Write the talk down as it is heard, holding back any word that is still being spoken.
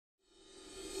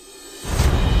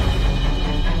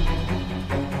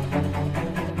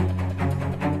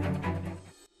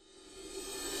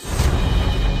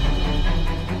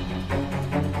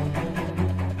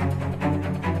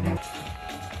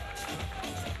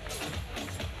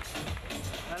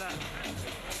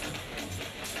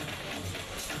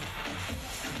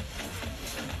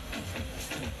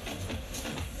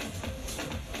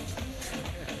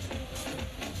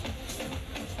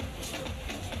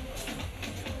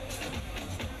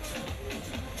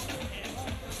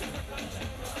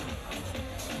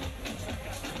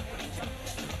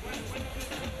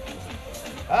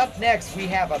next, we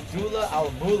have Abdullah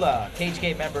Almulla,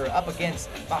 KHK member, up against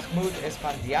Mahmood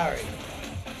Esfandiary.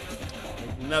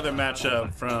 Another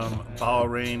matchup from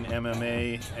Bahrain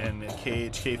MMA and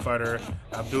KHK fighter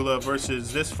Abdullah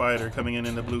versus this fighter coming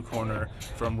in the blue corner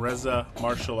from Reza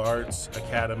Martial Arts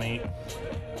Academy,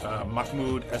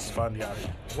 Mahmood Esfandiary.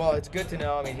 Well, it's good to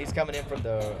know. I mean, he's coming in from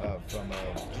a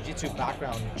jiu-jitsu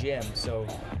background gym, so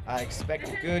I expect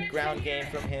a good ground game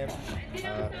from him,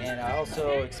 and I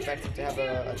also expect him to have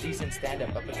a decent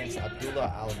stand-up up against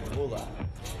Abdullah Almulla.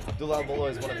 Abdullah Almulla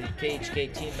is one of the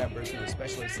KHK team members who was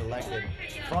specially selected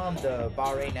from the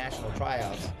Bahrain National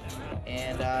Tryouts,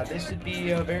 and this should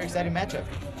be a very exciting matchup.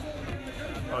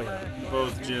 Oh yeah,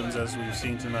 both gyms, as we've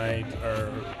seen tonight,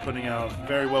 are putting out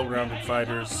very well-rounded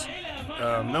fighters,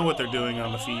 know what they're doing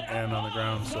on the feet and on the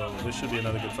ground, so this should be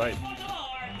another good fight.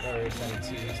 I'm very excited to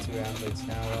see these two athletes.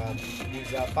 Now, he's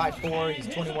 5'4", he's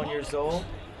 21 years old,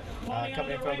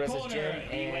 coming in from Reza's gym,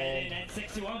 and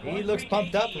he looks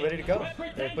pumped up and ready to go.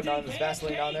 They're putting on this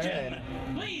Vaseline on there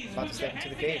and about to step into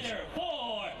the cage.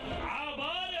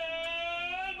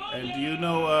 And do you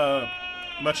know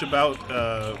much about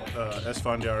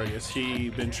Esfandiary? Has he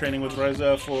been training with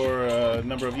Reza for a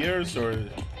number of years, or?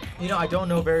 You know, I don't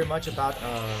know very much about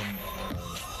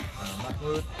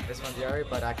Mahmood Esfandiary,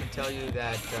 but I can tell you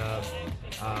that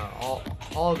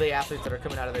all of the athletes that are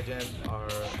coming out of the gym are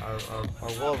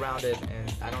well-rounded,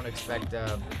 and I don't expect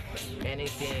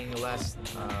anything less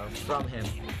from him.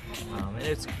 And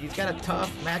he's got a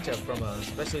tough matchup from a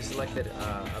specially selected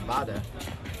Abbadah,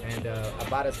 and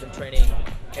Abbadah's been training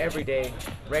every day,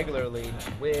 regularly,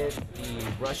 with the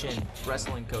Russian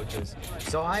wrestling coaches.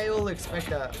 So I will expect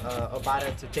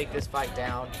Abbadah to take this fight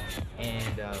down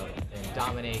and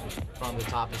dominate from the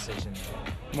top position.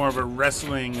 More of a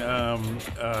wrestling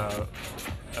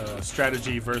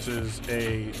strategy versus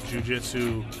a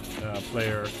jiu-jitsu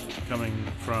player coming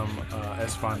from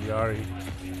Esfandiary.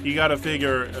 You got to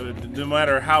figure, no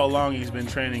matter how long he's been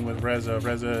training with Reza,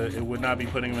 it would not be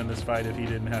putting him in this fight if he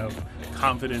didn't have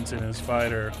confidence in his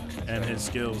fighter and his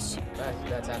skills.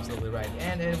 That's absolutely right.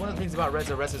 And one of the things about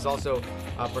Reza is also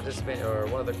a participant, or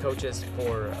one of the coaches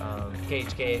for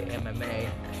KHK MMA.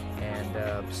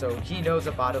 And so he knows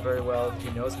Abbadah very well. He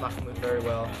knows Mahmood very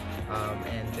well.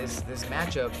 And this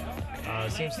matchup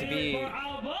seems to be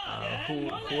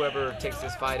whoever takes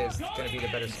this fight is going to be the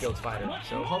better skilled fighter.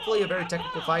 So hopefully a very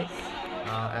technical fight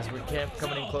as we're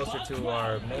coming in closer to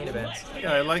our main events.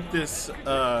 Yeah, I like this.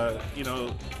 You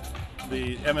know,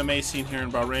 the MMA scene here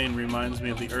in Bahrain reminds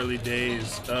me of the early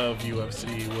days of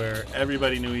UFC, where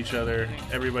everybody knew each other,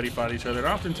 everybody fought each other, and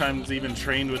oftentimes even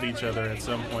trained with each other at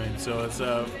some point. So it's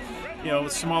a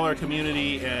smaller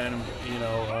community, and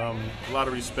a lot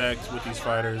of respect with these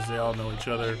fighters. They all know each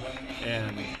other,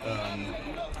 and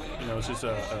it's just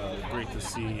great to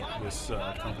see this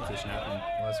competition happening.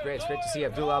 Well, it's great. It's great to see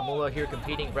Abdullah Almulla here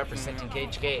competing, representing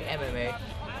KHK MMA,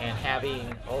 and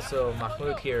having also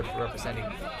Mahmood here representing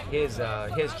his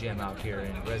gym out here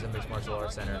in Reza Martial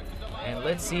Arts Center. And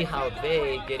let's see how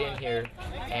they get in here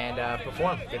and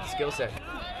perform, get the skill set.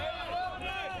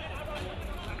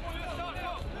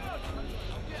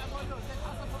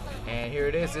 And here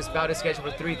it is. This bout is scheduled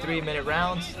for 3 3-minute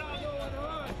rounds.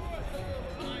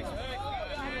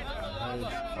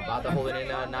 Abbadah holding in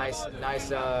a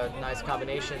nice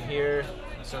combination here.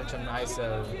 Showing some nice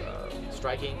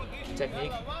striking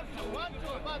technique.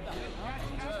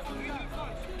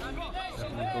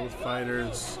 Both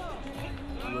fighters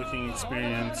looking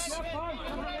experienced,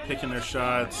 picking their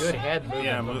shots. Good head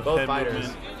movement from both fighters.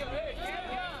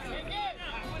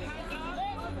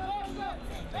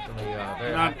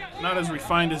 Not as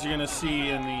refined as you're going to see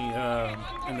in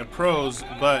the pros,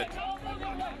 but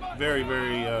very,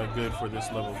 very good for this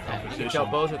level of competition. You can tell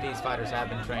both of these fighters have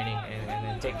been training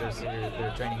and take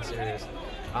their training serious.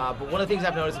 But one of the things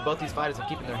I've noticed is both these fighters are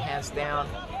keeping their hands down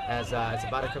as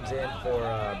Abbadah comes in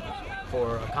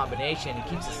for a combination.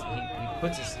 He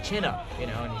puts his chin up,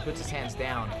 and he puts his hands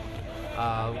down.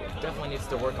 Definitely needs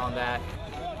to work on that.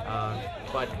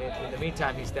 But in the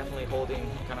meantime, he's definitely holding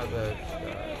kind of the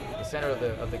center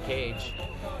of the cage.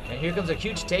 And here comes a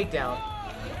huge takedown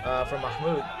from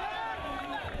Mahmood.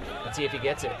 Let's see if he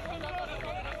gets it.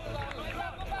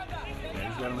 Yeah,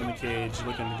 he's got him in the cage,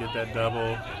 looking to get that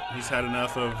double. He's had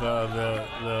enough of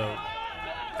the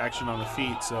action on the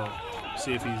feet, so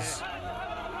see if he's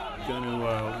going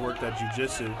to work that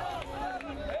jiu-jitsu.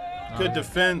 Good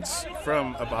defense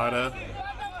from Abbadah.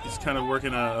 He's kind of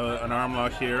working an arm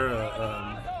lock here.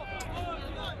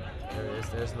 There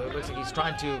it is. Looks like he's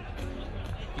trying to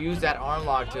use that arm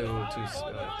lock to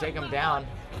take him down.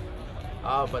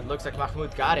 But looks like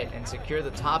Mahmood got it and secured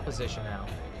the top position now.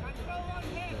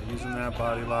 using that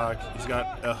body lock. He's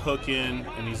got a hook in,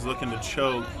 and he's looking to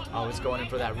choke. Oh, he's going in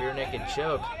for that rear naked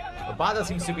choke. Abbadah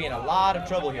seems to be in a lot of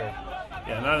trouble here.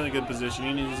 Yeah, not in a good position.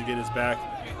 He needs to get his back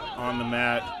on the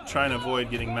mat, trying to avoid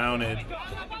getting mounted.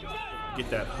 Get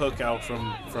that hook out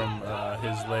from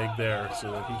his leg there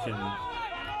so that he can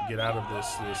get out of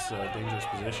this dangerous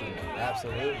position.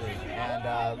 Absolutely.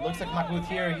 And looks like Mahmood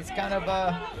here, he's kind of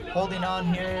holding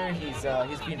on here. He's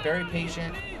being very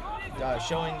patient,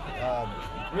 showing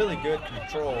really good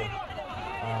control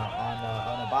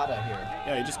on Abbadah here.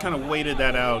 Yeah, he just kind of waited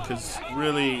that out because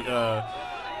really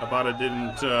Abbadah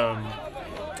didn't,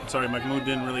 Mahmood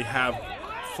didn't really have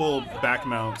full back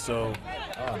mount, so.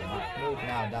 Oh, Mahmood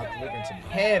now delivering some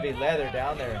heavy leather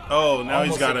down there. Oh, now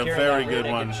Almost he's got a very good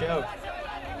one. Choke.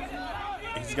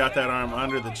 He's got that arm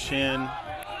under the chin.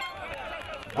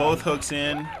 Both hooks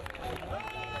in,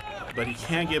 but he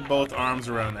can't get both arms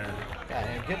around there. Yeah,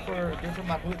 and good for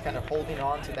Mahmood kind of holding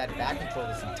on to that back control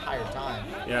this entire time.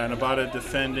 Yeah, and Abbadah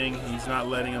defending. He's not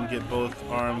letting him get both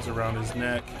arms around his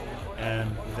neck.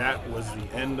 And that was the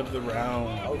end of the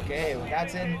round. Okay, well,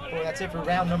 that's it for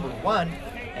round number 1.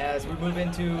 As we move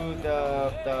into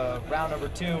the round number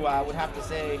 2, I would have to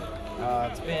say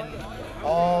it's been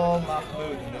all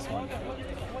Mahmood in this one.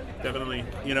 Definitely.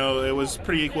 You know, it was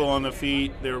pretty equal on the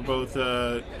feet. They were both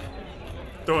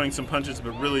throwing some punches,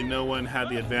 but really no one had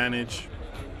the advantage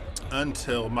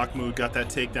until Mahmood got that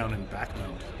takedown and back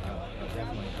mount.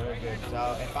 Definitely, very good.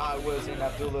 So if I was in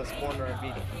Abdullah's corner, I'd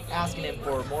be asking him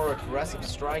for more aggressive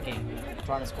striking,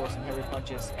 trying to score some heavy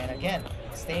punches, and again,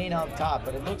 staying on top.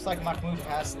 But it looks like Mahmood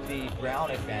has the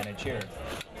ground advantage here.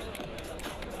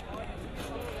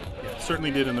 Yeah,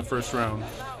 certainly did in the first round.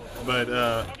 But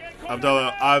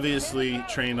Abdullah obviously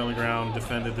trained on the ground,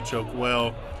 defended the choke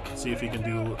well. See if he can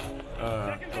do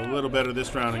a little better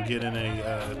this round and get in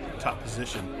a top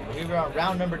position. We're on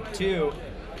round number 2.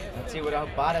 Let's see what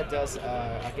Abbadah does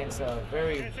against a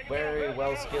very, very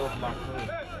well-skilled Mahmood.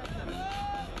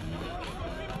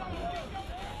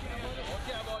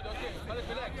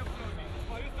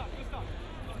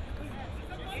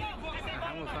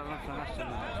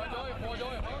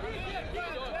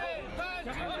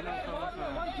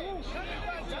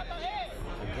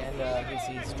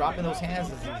 Again, he's dropping those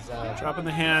hands as he's dropping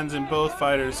the hands, and both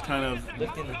fighters kind of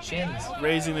lifting the chins,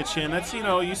 raising the chin. That's, you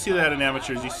know, you see that in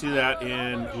amateurs. You see that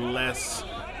in less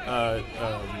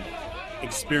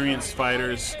experienced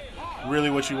fighters. Really,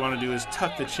 what you want to do is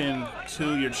tuck the chin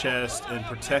to your chest and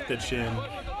protect the chin.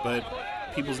 But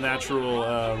people's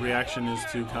natural reaction is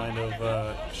to kind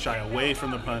of shy away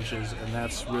from the punches, and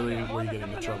that's really where you get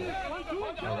into trouble.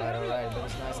 All right. There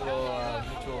was a nice little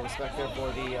mutual respect there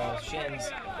for the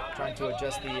shins, trying to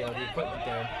adjust the equipment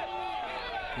there.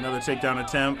 Another takedown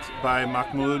attempt by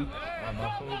Mahmood.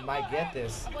 Mahmood might get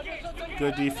this.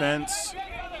 Good defense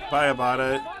by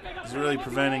Abbadah. He's really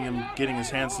preventing him getting his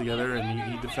hands together, and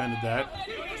he defended that.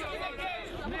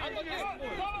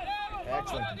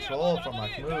 Excellent control from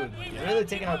Mahmood. Really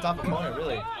taking out top opponent,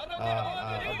 really.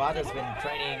 Abbadah's been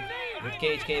training with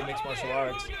KHK Mixed Martial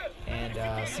Arts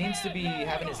and seems to be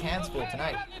having his hands full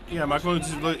tonight. Yeah,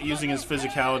 Mahmood's using his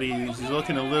physicality. He's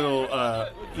looking a little,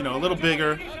 a little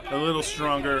bigger, a little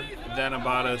stronger than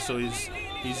Abbadah, so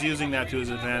he's using that to his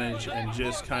advantage and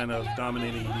just kind of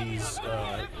dominating these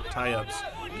tie-ups,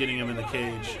 getting him in the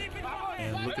cage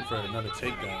and looking for another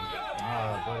takedown.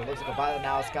 But it looks like Abbadah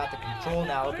now has got the control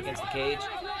now up against the cage.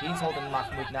 He's holding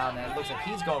Mahmood now, and it looks like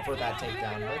he's going for that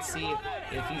takedown. Let's see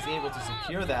if he's able to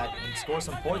secure that and score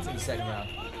some points in the second round.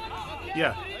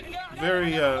 Yeah,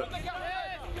 very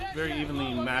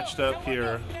evenly matched up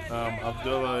here.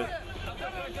 Abdullah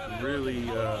really,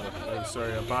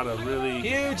 Abbadah really.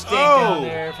 Huge takedown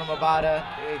there from Abbadah.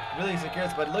 It really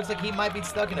secures, but it looks like he might be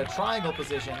stuck in a triangle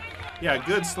position. Yeah,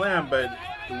 good slam, but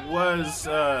it was,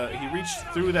 he reached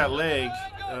through that leg,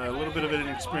 a little bit of an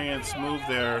inexperienced move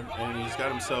there, and he's got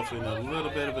himself in a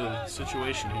little bit of a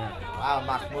situation here. Wow,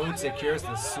 Mahmood secures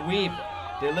the sweep,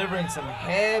 delivering some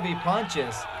heavy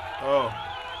punches. Oh,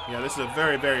 yeah, this is a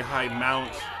very, very high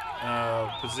mount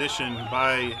position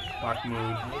by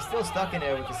Mahmood. And he's still stuck in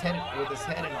there with his head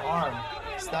and arm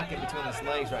stuck in between his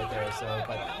legs right there. So,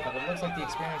 but it looks like the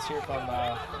experience here from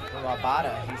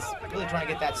Abbadah. He's really trying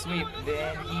to get that sweep.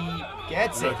 Then he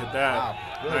gets it. Look at that. Wow,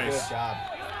 really nice. Good job.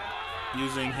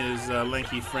 Using his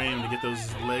lengthy frame to get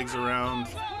those legs around,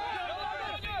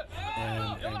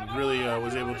 and really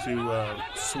was able to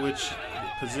switch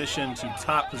position to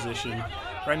top position.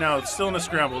 Right now, it's still in a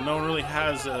scramble. No one really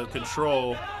has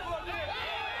control.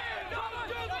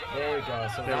 There we go.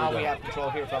 So There now we we go. have control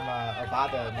here from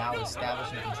Abbadah, now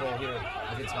establishing control here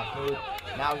against Mahmood.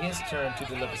 Now his turn to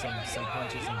deliver some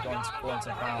punches and going scoring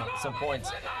some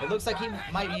points. It looks like he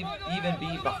might even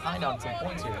be behind on some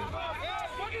points here.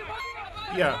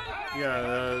 Yeah.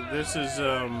 This is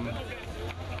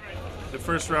the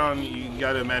first round. You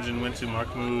got to imagine went to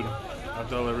Mahmood.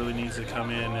 Abdullah really needs to come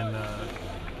in and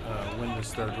win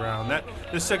this third round.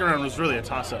 This second round was really a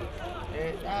toss-up.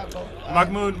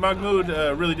 Mahmood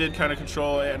really did kind of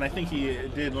control, and I think he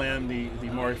did land the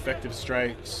more effective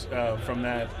strikes from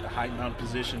that high mount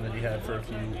position that he had for a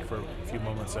few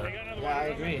moments there. Yeah, I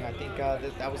agree. I think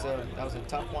that was a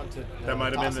tough one to that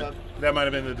might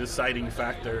have been the deciding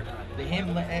factor.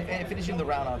 Him finishing the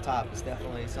round on top is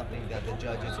definitely something that the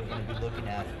judges are going to be looking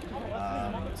at.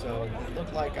 So it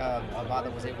looked like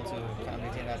Abbadah was able to kind of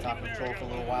maintain that top control for a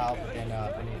little while, but then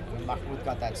when Mahmood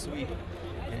got that sweep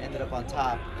and ended up on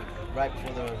top right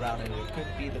before the round ended, it could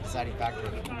be the deciding factor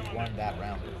of who won that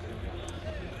round.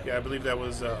 Yeah, I believe that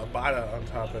was Abbadah on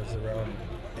top as the round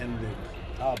ended.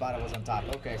 Oh, Abbadah was on top.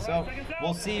 Okay, so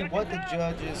we'll see what the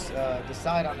judges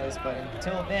decide on this, but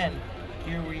until then,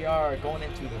 here we are going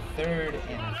into the third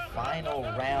and final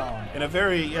round. In a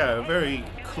very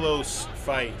close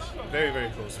fight. Very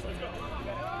close fight.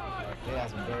 Yeah,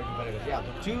 some very competitive. Yeah,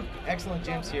 but two excellent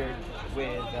gyms here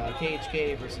with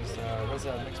KHK versus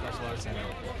Reza Mixed Martial Arts Center.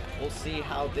 We'll see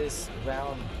how this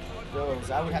round goes.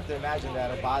 I would have to imagine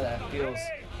that Abbadah feels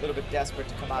a little bit desperate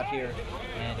to come out here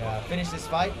and finish this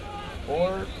fight,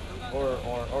 or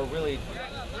really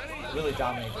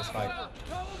dominate this fight.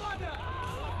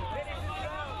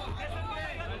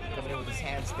 Coming in with his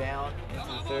hands down into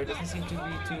the third. Doesn't seem to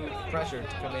be too pressured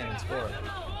to come in and score.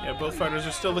 Yeah, both fighters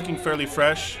are still looking fairly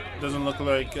fresh. Doesn't look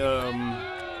like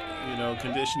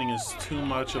conditioning is too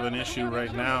much of an issue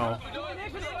right now.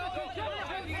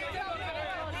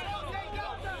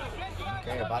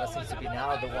 Okay, Abbadah seems to be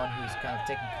now the one who's kind of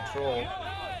taking control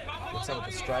with some of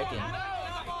the striking.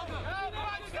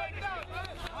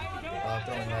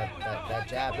 Throwing that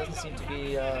jab. Doesn't seem to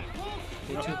be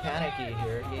too panicky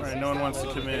here. Right, no one wants to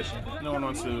commit. No one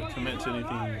wants to commit to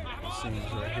anything. It seems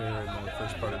right here in the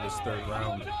first part of this third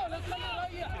round.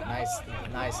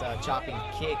 Nice chopping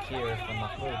kick here from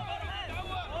Mahmood.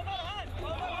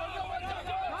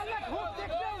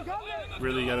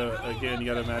 Really you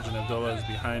gotta imagine Abdullah is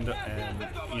behind, and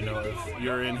if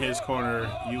you're in his corner,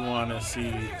 you want to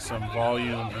see some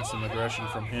volume and some aggression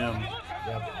from him.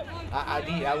 Yep. I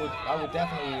would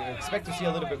definitely expect to see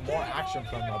a little bit more action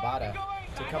from Abbadah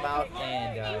to come out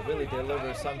and really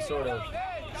deliver some sort of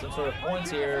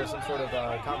points here, some sort of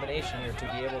combination here to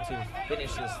be able to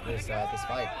finish this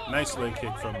fight. Nice leg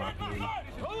kick from Mahmood.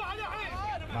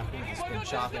 Mahmood has been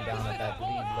chopping down at that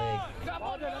lead leg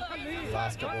the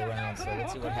last couple of rounds, so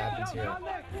let's see what happens here.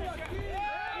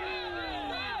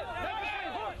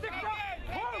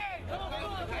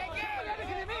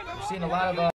 We've seen a lot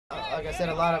of, like I said,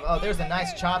 there's a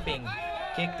nice chopping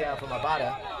kick down from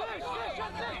Abbadah.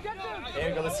 There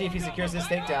you go, let's see if he secures this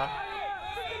takedown.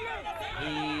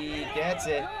 He gets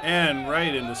it. And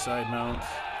right into side mount.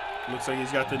 Looks like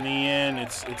he's got the knee in.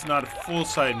 It's not a full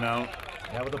side mount.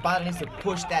 Yeah, but Abbadah needs to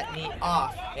push that knee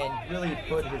off and really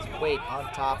put his weight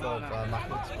on top of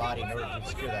Mahmoud's body in order to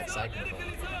secure that side control.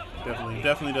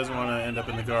 Definitely doesn't want to end up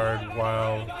in the guard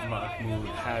while Mahmoud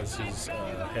has his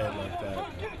head like that.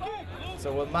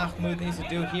 So what Mahmoud needs to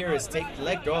do here is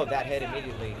let go of that head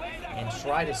immediately and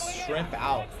try to shrimp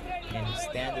out and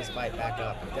stand this fight back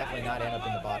up. And definitely not end up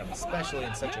in the bottom, especially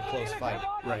in such a close fight.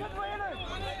 Right.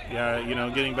 Yeah,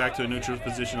 getting back to a neutral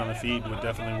position on the feet would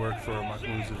definitely work for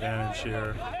Mahmoud's advantage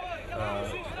here.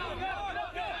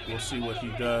 We'll see what he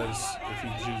does if he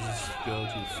chooses to go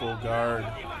to full guard.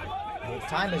 Well,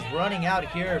 time is running out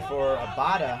here for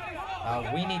Abbadah.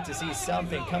 We need to see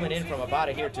something coming in from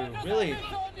Abbadah here to really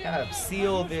kind of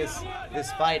seal this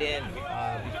fight in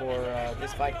before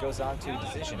this fight goes on to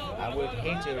decision. I would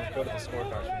hate to go to the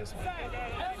scorecards for this one.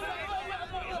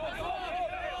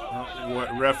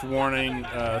 Ref warning,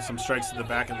 some strikes to the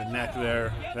back of the neck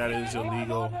there. That is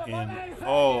illegal in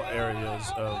all areas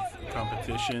of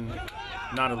competition.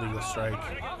 Not a legal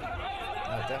strike.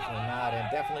 Definitely not, and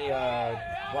definitely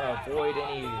want to avoid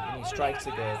any strikes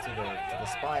to the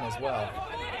spine as well.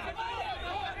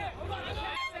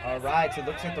 All right, so it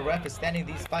looks like the ref is standing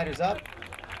these fighters up.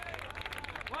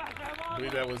 I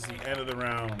believe that was the end of the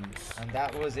round. And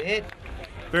that was it.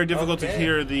 Very difficult to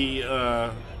hear the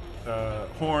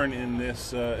horn in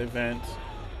this event.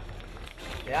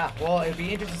 Yeah, well, it'd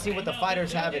be interesting to see what the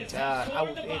fighters have it.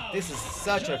 This is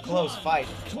such a close fight.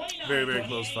 Very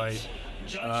close fight.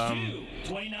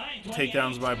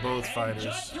 Takedowns by both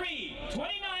fighters.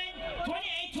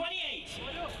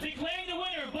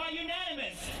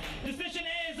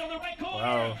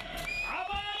 Wow.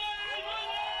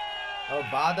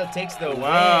 Abbadah takes the win.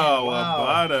 Wow, Wow.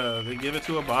 Abbadah. They give it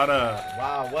to Abbadah.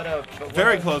 Wow,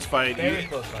 Very close fight. Very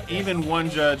close fight. Yes. Even one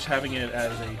judge having it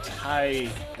as a tie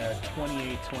at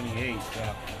 28-28.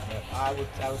 Yeah. I would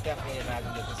definitely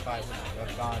imagine that this fight would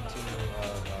have gone to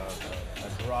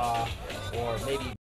a draw or maybe